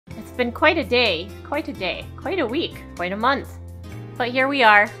been quite a day, quite a week, quite a month. But here we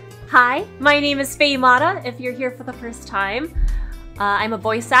are. Hi, my name is Faye if you're here for the first time. I'm a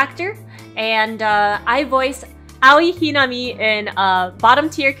voice actor, and I voice Aoi Hinami in bottom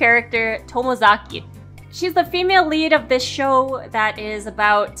tier character Tomozaki. She's the female lead of this show that is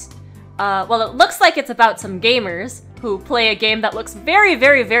about, well, it looks like it's about some gamers who play a game that looks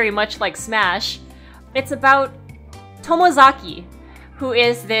very much like Smash. It's about Tomozaki, who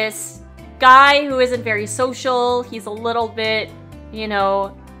is this guy who isn't very social. He's a little bit, you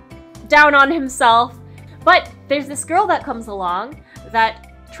know, down on himself. But there's this girl that comes along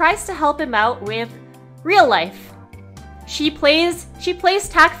that tries to help him out with real life. She plays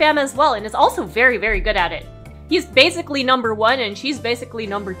TAC as well and is also very good at it. He's basically number 1 and she's basically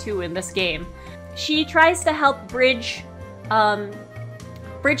number 2 in this game. She tries to help bridge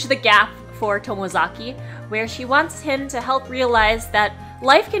the gap for Tomozaki, where she wants him to help realize that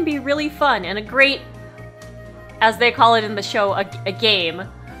life can be really fun and a great, as they call it in the show, a game.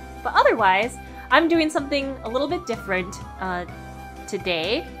 But otherwise, I'm doing something a little bit different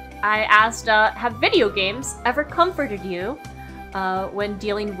today. I asked, have video games ever comforted you when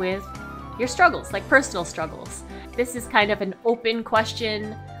dealing with your struggles, like personal struggles? This is kind of an open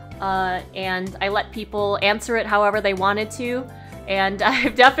question, and I let people answer it however they wanted to. And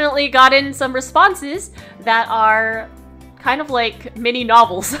I've definitely gotten some responses that are kind of like mini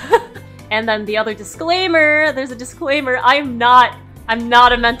novels. And then the other disclaimer, there's a disclaimer, I'm not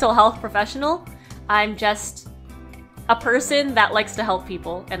a mental health professional. I'm just a person that likes to help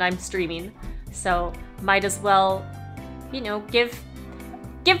people, and I'm streaming. So might as well, you know, give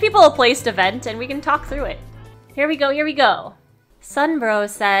people a place to vent and we can talk through it. Here we go. Sunbro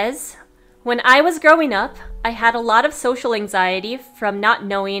says, when I was growing up, I had a lot of social anxiety from not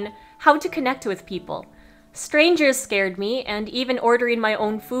knowing how to connect with people. Strangers scared me, and even ordering my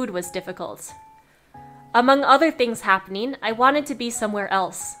own food was difficult. Among other things happening, I wanted to be somewhere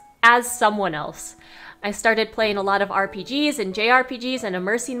else, as someone else. I started playing a lot of RPGs and JRPGs and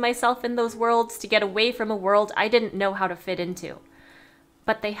immersing myself in those worlds to get away from a world I didn't know how to fit into.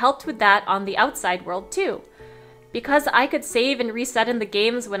 But they helped with that on the outside world too. Because I could save and reset in the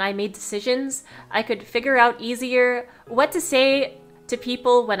games when I made decisions, I could figure out easier what to say to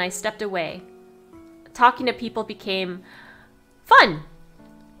people when I stepped away. Talking to people became fun.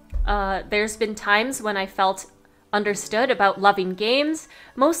 There's been times when I felt understood about loving games,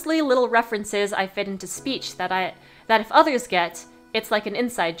 mostly little references I fit into speech that if others get, it's like an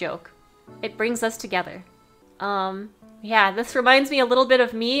inside joke. It brings us together. Yeah, this reminds me a little bit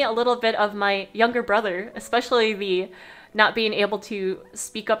of me, a little bit of my younger brother, especially the not being able to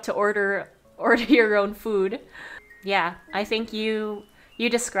speak up to order your own food. Yeah, I think you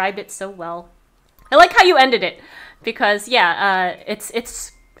described it so well. I like how you ended it, because yeah,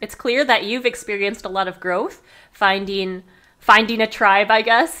 it's clear that you've experienced a lot of growth, finding a tribe, I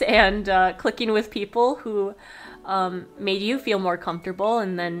guess, and clicking with people who made you feel more comfortable,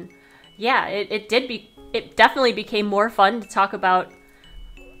 and then yeah, it definitely became more fun to talk about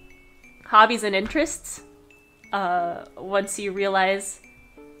hobbies and interests once you realize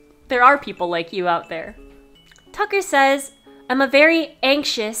there are people like you out there. Tucker says, I'm a very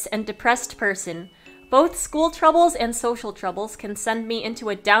anxious and depressed person. Both school troubles and social troubles can send me into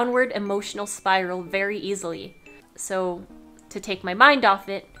a downward emotional spiral very easily. So, to take my mind off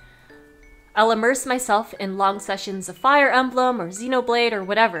it, I'll immerse myself in long sessions of Fire Emblem or Xenoblade or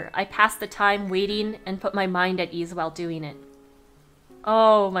whatever. I pass the time waiting and put my mind at ease while doing it.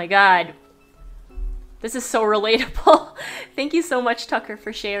 Oh my god. This is so relatable. Thank you so much, Tucker,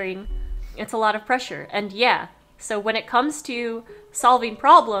 for sharing. It's a lot of pressure. And yeah, so when it comes to solving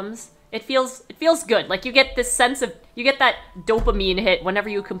problems, it feels good. Like you get this sense of, you get that dopamine hit whenever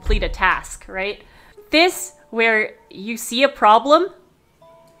you complete a task, right? This, where you see a problem,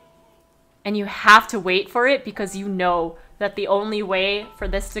 and you have to wait for it because you know that the only way for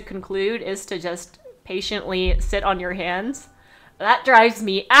this to conclude is to just patiently sit on your hands. That drives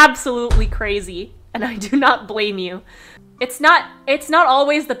me absolutely crazy, and I do not blame you. It's not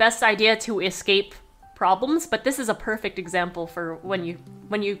always the best idea to escape problems, but this is a perfect example for when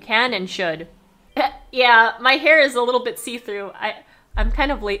you can and should. Yeah, my hair is a little bit see-through. I'm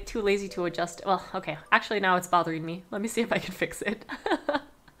kind of too lazy to adjust. Well, okay, actually now it's bothering me. Let me see if I can fix it.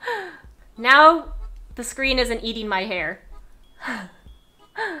 Now, the screen isn't eating my hair.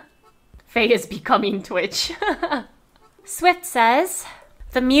 Faye is becoming Twitch. Swift says,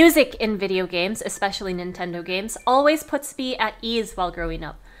 the music in video games, especially Nintendo games, always puts me at ease while growing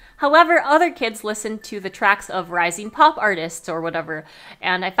up. However, other kids listen to the tracks of rising pop artists or whatever,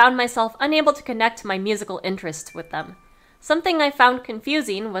 and I found myself unable to connect my musical interests with them. Something I found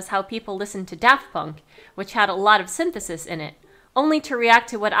confusing was how people listened to Daft Punk, which had a lot of synthesis in it, only to react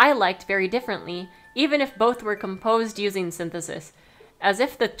to what I liked very differently, even if both were composed using synthesis, as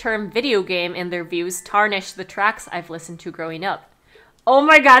if the term video game in their views tarnished the tracks I've listened to growing up. Oh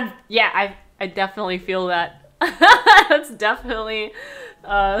my god, yeah, I definitely feel that. That's definitely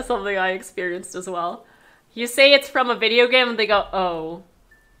something I experienced as well. You say it's from a video game and they go, oh.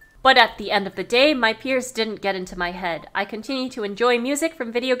 But at the end of the day, my peers didn't get into my head. I continue to enjoy music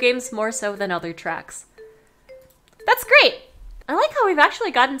from video games more so than other tracks. That's great! I like how we've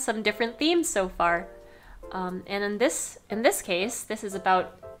actually gotten some different themes so far. And in this case, this is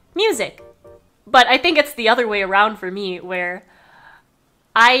about music. But I think it's the other way around for me, where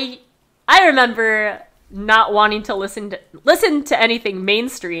I remember not wanting to listen to anything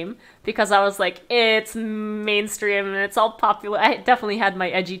mainstream because I was like, it's mainstream and it's all popular. I definitely had my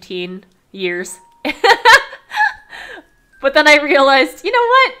edgy teen years. But then I realized, you know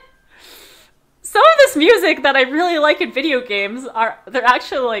what? Some of this music that I really like in video games they're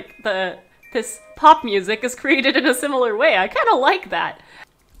actually like this pop music is created in a similar way. I kind of like that.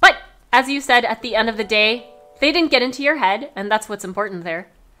 But as you said, at the end of the day, they didn't get into your head, and that's what's important there.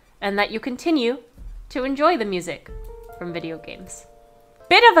 And that you continue to enjoy the music from video games.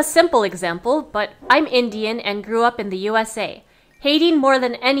 Bit of a simple example, but I'm Indian and grew up in the USA, hating more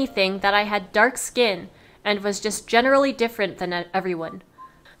than anything that I had dark skin and was just generally different than everyone.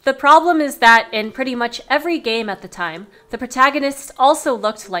 The problem is that in pretty much every game at the time, the protagonists also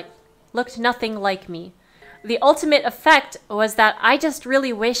looked nothing like me. The ultimate effect was that I just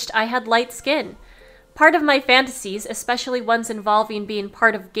really wished I had light skin. Part of my fantasies, especially ones involving being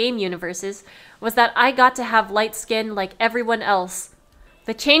part of game universes, was that I got to have light skin like everyone else.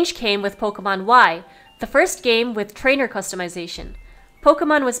 The change came with Pokemon Y, the first game with trainer customization.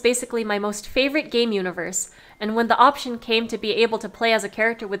 Pokemon was basically my most favorite game universe, and when the option came to be able to play as a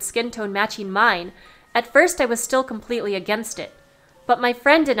character with skin tone matching mine, at first I was still completely against it. But my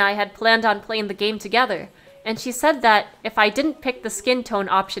friend and I had planned on playing the game together, and she said that if I didn't pick the skin tone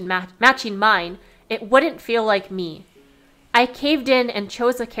option matching mine, it wouldn't feel like me. I caved in and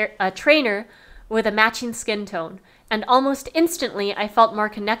chose a trainer with a matching skin tone, and almost instantly I felt more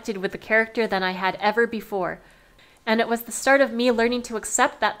connected with the character than I had ever before. And it was the start of me learning to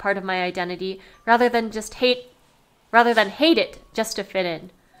accept that part of my identity rather than hate it just to fit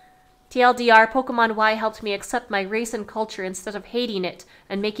in. TLDR, Pokemon Y helped me accept my race and culture instead of hating it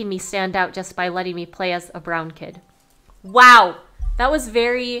and making me stand out just by letting me play as a brown kid. Wow! That was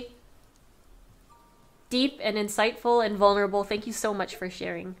very deep and insightful and vulnerable. Thank you so much for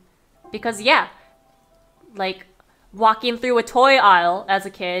sharing. Because yeah, like walking through a toy aisle as a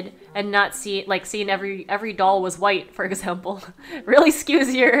kid and not seeing every doll was white, for example, really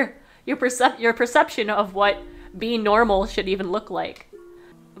skews your perception of what being normal should even look like.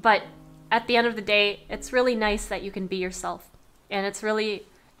 But at the end of the day, it's really nice that you can be yourself. And it's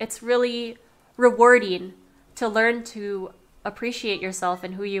really rewarding to learn to appreciate yourself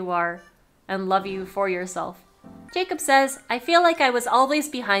and who you are and love you for yourself. Jacob says, I feel like I was always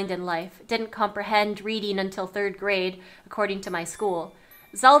behind in life, didn't comprehend reading until 3rd grade, according to my school.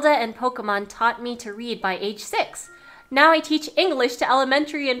 Zelda and Pokemon taught me to read by age 6. Now I teach English to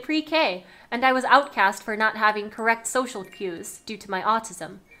elementary and pre-K, and I was outcast for not having correct social cues due to my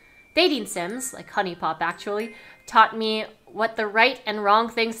autism. Dating sims, like Honey Pop actually, taught me what the right and wrong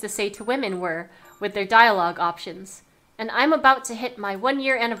things to say to women were, with their dialogue options. And I'm about to hit my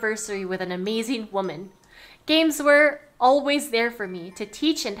 1-year anniversary with an amazing woman. Games were always there for me to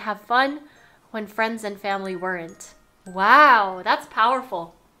teach and have fun when friends and family weren't. Wow, that's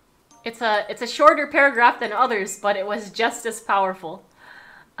powerful. It's a shorter paragraph than others, but it was just as powerful.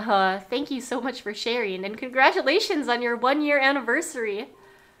 Thank you so much for sharing, and congratulations on your 1-year anniversary.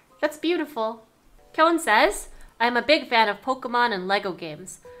 That's beautiful. Kellen says, I'm a big fan of Pokemon and Lego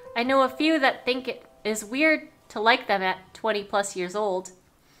games. I know a few that think it is weird to like them at 20 plus years old.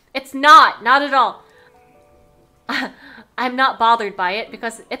 It's not at all. I'm not bothered by it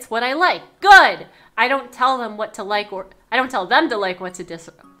because it's what I like. Good! I don't tell them what to like, or I don't tell them to like what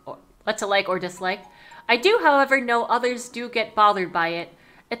to like or dislike. I do, however, know others do get bothered by it.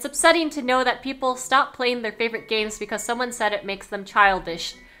 It's upsetting to know that people stop playing their favorite games because someone said it makes them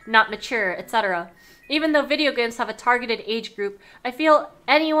childish, not mature, etc. Even though video games have a targeted age group, I feel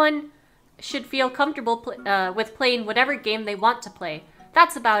anyone should feel comfortable with playing whatever game they want to play.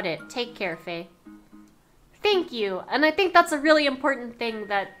 That's about it. Take care, Faye. Thank you, and I think that's a really important thing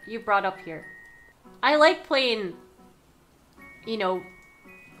that you brought up here. I like playing, you know,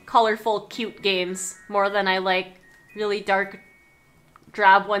 colorful, cute games more than I like really dark,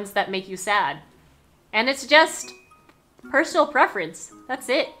 drab ones that make you sad. And it's just Personal preference. That's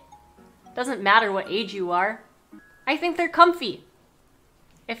it. Doesn't matter what age you are. I think they're comfy.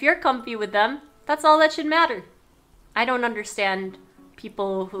 If you're comfy with them, that's all that should matter. I don't understand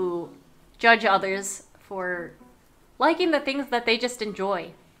people who judge others for liking the things that they just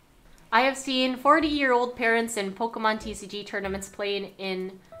enjoy. I have seen 40-year-old parents in Pokemon TCG tournaments playing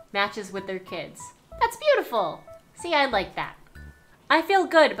in matches with their kids. That's beautiful! See, I like that. I feel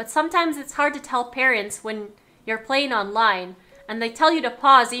good, but sometimes it's hard to tell parents when you're playing online and they tell you to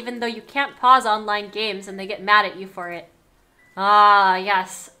pause even though you can't pause online games and they get mad at you for it. Ah,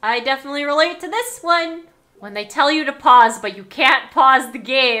 yes. I definitely relate to this one. When they tell you to pause, but you can't pause the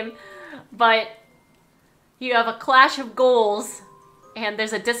game, but you have a clash of goals and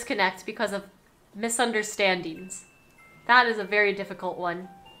there's a disconnect because of misunderstandings. That is a very difficult one.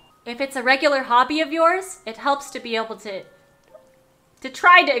 If it's a regular hobby of yours, it helps to be able to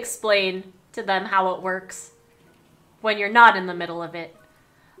try to explain to them how it works when you're not in the middle of it.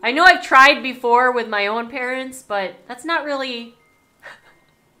 I know I've tried before with my own parents, but that's not really...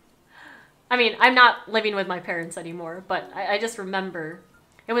 I mean, I'm not living with my parents anymore, but I just remember.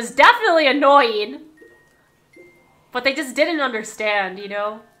 It was definitely annoying, but they just didn't understand, you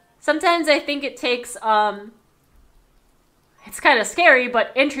know? Sometimes I think it takes, it's kind of scary,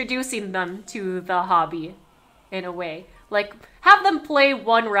 but introducing them to the hobby in a way. Like, have them play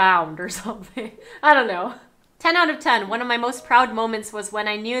one round or something. I don't know. 10 out of 10. One of my most proud moments was when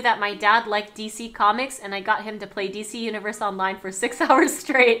I knew that my dad liked DC Comics and I got him to play DC Universe Online for 6 hours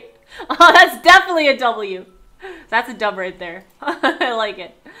straight. Oh, that's definitely a W. That's a dub right there. I like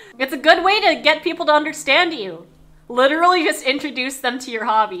it. It's a good way to get people to understand you. Literally just introduce them to your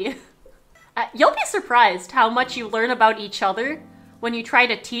hobby. You'll be surprised how much you learn about each other when you try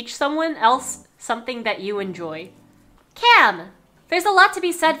to teach someone else something that you enjoy. Cam! There's a lot to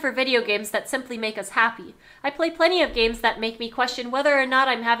be said for video games that simply make us happy. I play plenty of games that make me question whether or not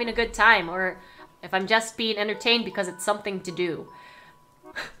I'm having a good time, or if I'm just being entertained because it's something to do.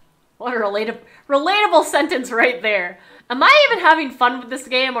 What a relatable sentence right there. Am I even having fun with this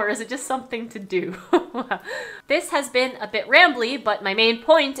game, or is it just something to do? This has been a bit rambly, but my main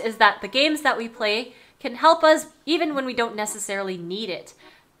point is that the games that we play can help us even when we don't necessarily need it.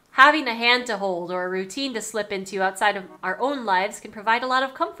 Having a hand to hold or a routine to slip into outside of our own lives can provide a lot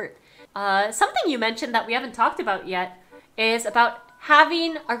of comfort. Something you mentioned that we haven't talked about yet is about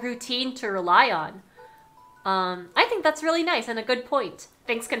having a routine to rely on. I think that's really nice and a good point.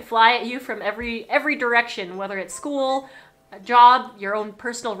 Things can fly at you from every direction, whether it's school, a job, your own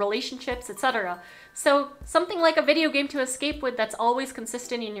personal relationships, etc. So something like a video game to escape with that's always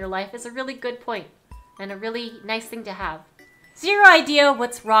consistent in your life is a really good point and a really nice thing to have. Zero idea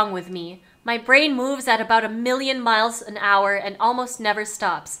what's wrong with me. My brain moves at about 1,000,000 miles an hour and almost never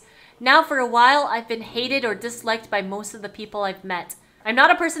stops. Now for a while, I've been hated or disliked by most of the people I've met. I'm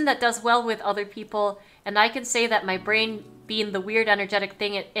not a person that does well with other people, and I can say that my brain, being the weird energetic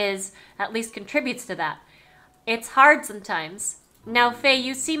thing it is, at least contributes to that. It's hard sometimes. Now, Faye,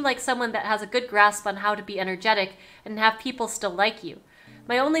 you seem like someone that has a good grasp on how to be energetic and have people still like you.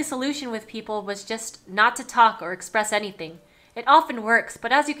 My only solution with people was just not to talk or express anything. It often works,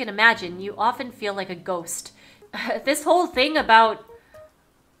 but as you can imagine, you often feel like a ghost. This whole thing about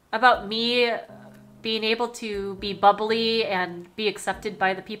me being able to be bubbly and be accepted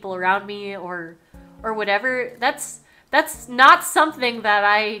by the people around me or whatever, that's not something that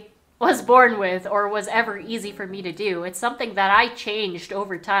I was born with or was ever easy for me to do. It's something that I changed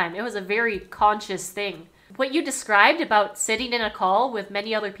over time. It was a very conscious thing. What you described about sitting in a call with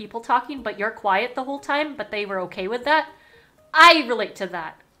many other people talking, but you're quiet the whole time, but they were okay with that, I relate to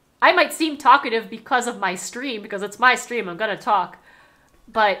that. I might seem talkative because of my stream, because it's my stream, I'm gonna talk.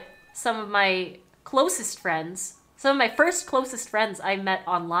 But some of my closest friends, some of my first closest friends I met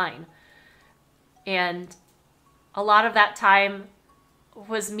online. And a lot of that time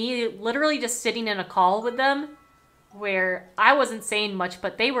was me literally just sitting in a call with them where I wasn't saying much,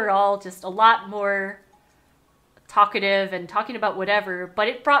 but they were all just a lot more talkative and talking about whatever. But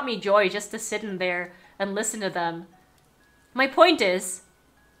it brought me joy just to sit in there and listen to them. My point is,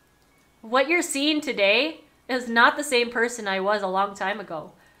 what you're seeing today is not the same person I was a long time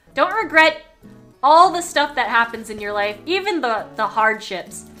ago. Don't regret all the stuff that happens in your life, even the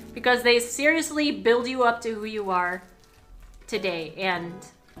hardships, because they seriously build you up to who you are today, and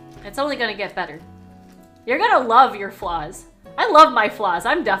it's only gonna get better. You're gonna love your flaws. I love my flaws.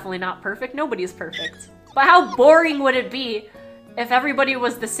 I'm definitely not perfect. Nobody's perfect. But how boring would it be if everybody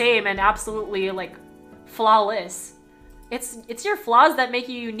was the same and absolutely, like, flawless? It's your flaws that make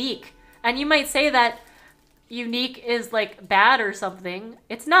you unique. And you might say that unique is, like, bad or something.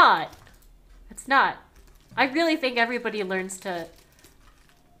 It's not. It's not. I really think everybody learns to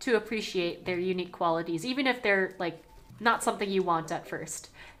appreciate their unique qualities, even if they're like not something you want at first.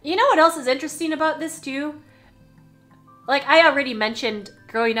 You know what else is interesting about this too? Like I already mentioned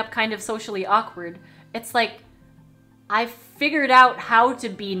growing up kind of socially awkward. It's like I figured out how to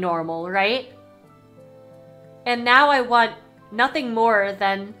be normal, right? And now I want nothing more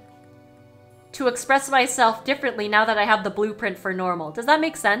than to express myself differently now that I have the blueprint for normal. Does that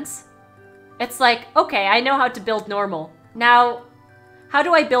make sense? It's like, okay, I know how to build normal. Now, how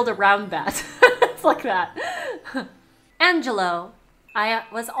do I build around that? It's like that. Angelo. I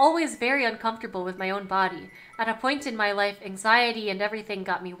was always very uncomfortable with my own body. At a point in my life, anxiety and everything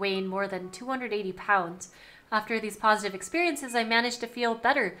got me weighing more than 280 pounds. After these positive experiences, I managed to feel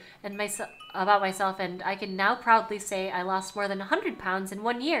better about myself, and I can now proudly say I lost more than 100 pounds in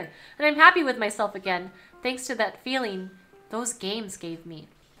 1 year, and I'm happy with myself again, thanks to that feeling those games gave me.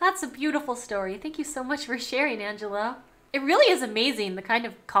 That's a beautiful story. Thank you so much for sharing, Angelo. It really is amazing the kind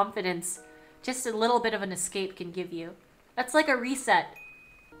of confidence just a little bit of an escape can give you. That's like a reset.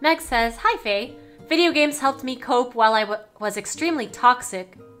 Meg says, "Hi, Faye. Video games helped me cope while I was extremely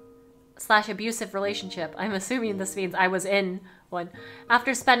toxic / abusive relationship." I'm assuming this means I was in one.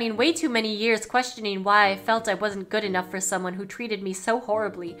 After spending way too many years questioning why I felt I wasn't good enough for someone who treated me so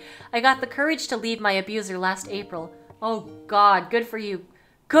horribly, I got the courage to leave my abuser last April. Oh God, good for you.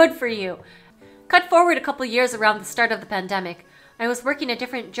 Good for you. Cut forward a couple years around the start of the pandemic. I was working a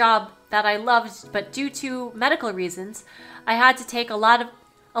different job that I loved, but due to medical reasons, I had to take a lot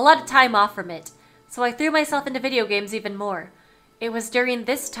of time off from it. So I threw myself into video games even more. It was during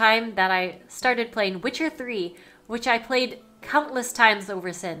this time that I started playing Witcher 3, which I played countless times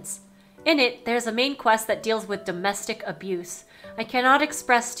over since. In it, there's a main quest that deals with domestic abuse. I cannot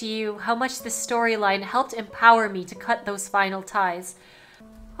express to you how much this storyline helped empower me to cut those final ties.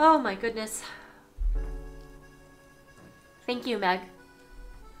 Oh my goodness. Thank you, Meg.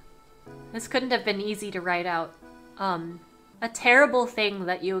 This couldn't have been easy to write out. A terrible thing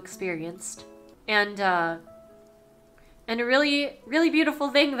that you experienced. And a really, really beautiful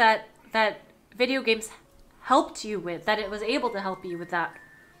thing that video games helped you with, that it was able to help you with that.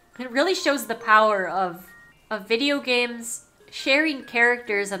 It really shows the power of video games sharing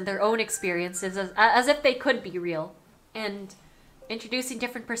characters and their own experiences as if they could be real, and introducing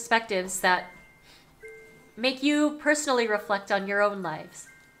different perspectives that make you personally reflect on your own lives.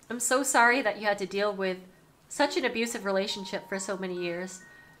 I'm so sorry that you had to deal with such an abusive relationship for so many years.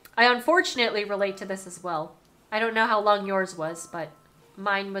 I unfortunately relate to this as well. I don't know how long yours was, but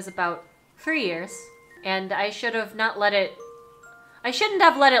mine was about 3 years. And I should have not let it... I shouldn't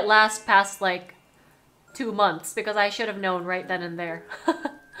have let it last past, like, 2 months, because I should have known right then and there.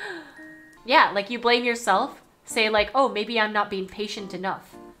 Yeah, like, you blame yourself. Say, like, oh, maybe I'm not being patient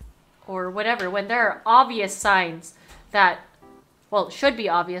enough. Or whatever, when there are obvious signs that... Well, it should be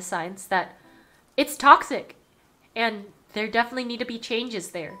obvious signs that it's toxic. And there definitely need to be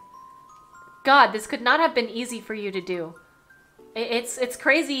changes there. God, this could not have been easy for you to do. It's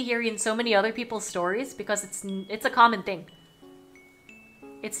crazy hearing so many other people's stories because it's a common thing.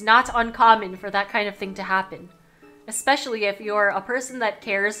 It's not uncommon for that kind of thing to happen. Especially if you're a person that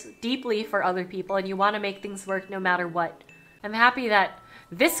cares deeply for other people and you want to make things work no matter what. I'm happy that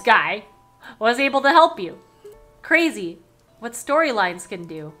this guy was able to help you. Crazy what storylines can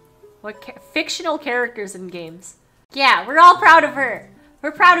do. What fictional characters in games. Yeah, we're all proud of her.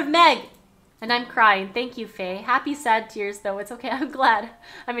 We're proud of Meg. And I'm crying. Thank you, Faye. Happy sad tears, though. It's okay. I'm glad.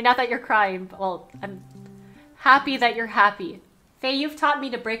 I mean, not that you're crying, but, well, I'm happy that you're happy. Faye, you've taught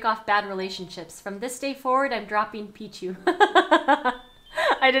me to break off bad relationships. From this day forward, I'm dropping Pichu.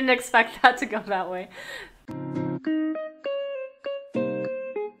 I didn't expect that to go that way.